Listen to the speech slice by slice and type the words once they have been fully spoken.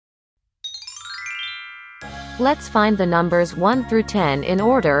Let's find the numbers 1 through 10 in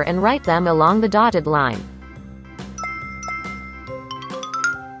order and write them along the dotted line.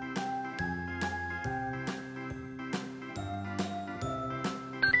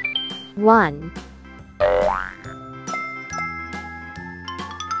 1,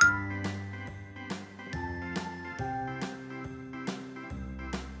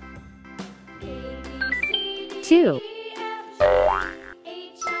 2,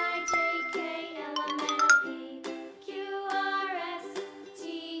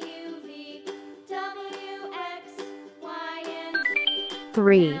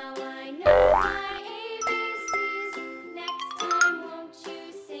 3,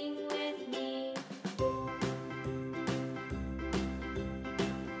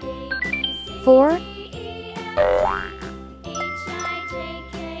 4,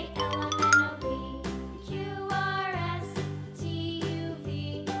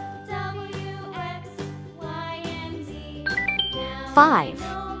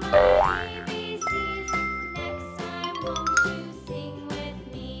 5,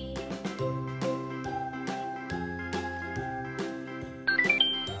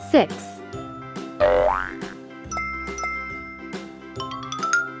 6,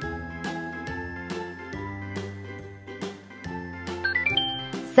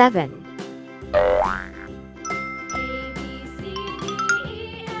 7,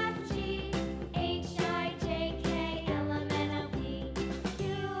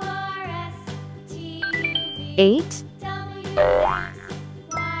 8,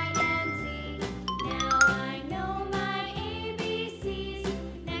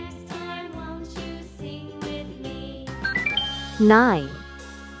 9,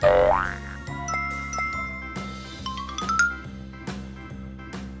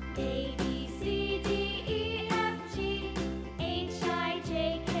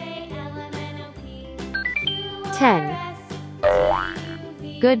 10.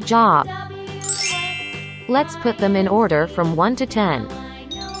 Good job! Let's put them in order from 1 to 10.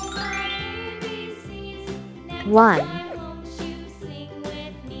 1,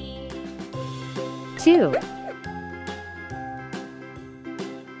 2,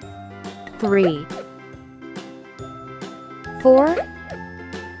 3, 4,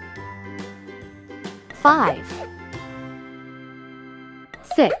 5,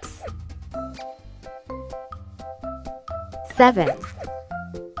 6, 7,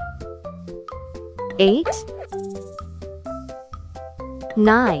 8,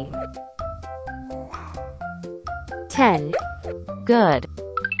 9, 10. Good.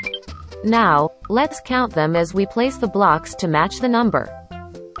 Now, let's count them as we place the blocks to match the number.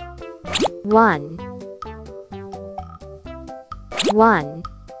 1, 1,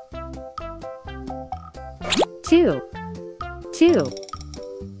 2, 2,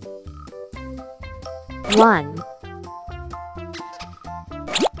 1,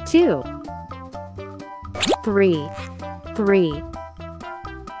 2, 3, 3,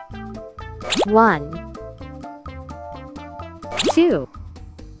 1, 2,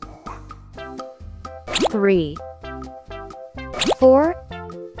 3, 4,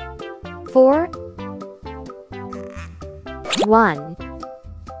 4, 1,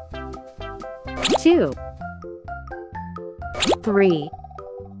 2, 3,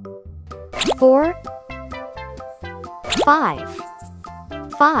 4, 5,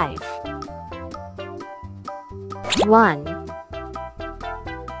 5, 1,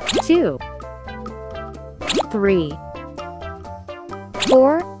 2, 3,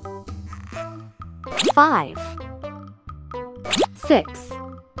 4, 5, 6,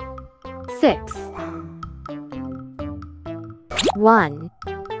 6, 1,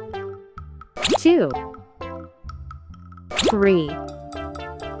 2, 3,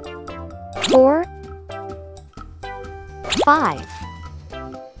 4, 5,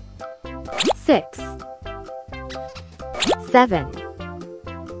 6, 7,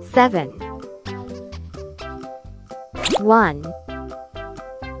 7, 1,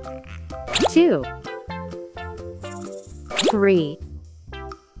 2, 3,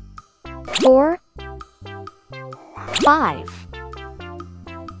 4, 5,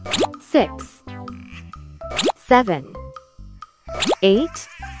 6, 7, 8,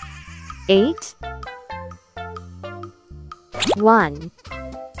 8, 1,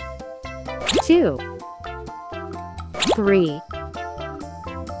 2, 3,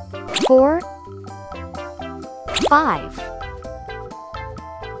 4, 5,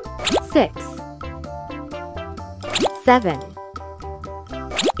 6, 7,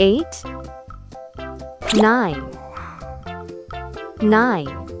 8, 9, 9,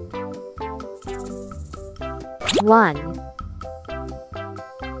 1,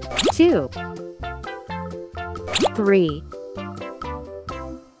 2, 3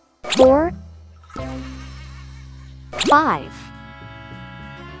 4 5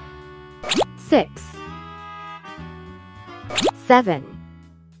 6 7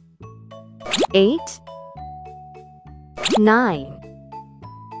 8 9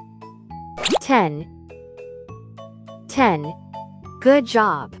 10 10. Good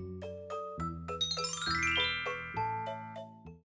job.